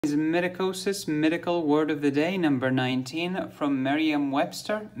Is medicosis, medical word of the day, number 19 from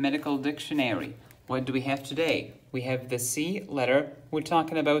Merriam-Webster Medical Dictionary. What do we have today? We have the C letter. We're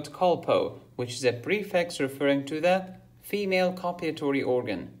talking about colpo, which is a prefix referring to the female copulatory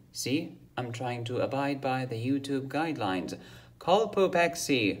organ. See, I'm trying to abide by the YouTube guidelines.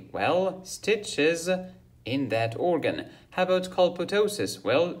 Colpopecia, well, stitches in that organ. How about colpotosis?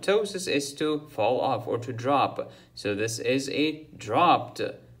 Well, tosis is to fall off or to drop. So this is a dropped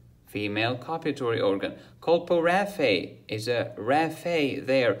female copulatory organ. Colporaphe is a raphe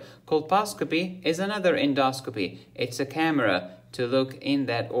there. Colposcopy is another endoscopy. It's a camera to look in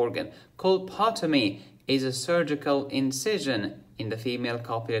that organ. Colpotomy is a surgical incision in the female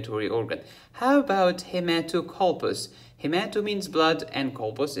copulatory organ. How about hematocolpus? Hemato means blood and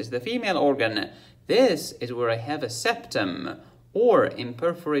colpus is the female organ. This is where I have a septum or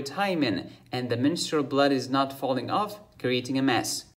imperforate hymen and the menstrual blood is not falling off, creating a mess.